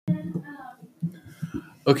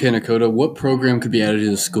Okay, Nakota, what program could be added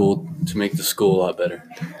to the school to make the school a lot better?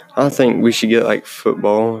 I think we should get like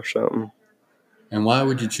football or something. And why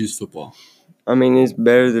would you choose football? I mean, it's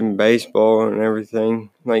better than baseball and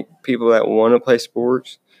everything. Like people that want to play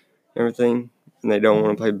sports, and everything, and they don't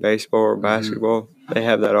want to play baseball or basketball, they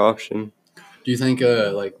have that option. Do you think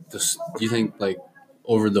like this? Do you think like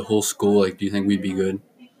over the whole school, like do you think we'd be good?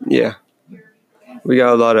 Yeah, we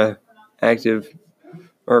got a lot of active,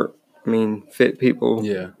 fit people.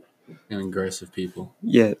 Yeah, and aggressive people.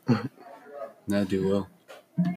 Yeah. That'd do well.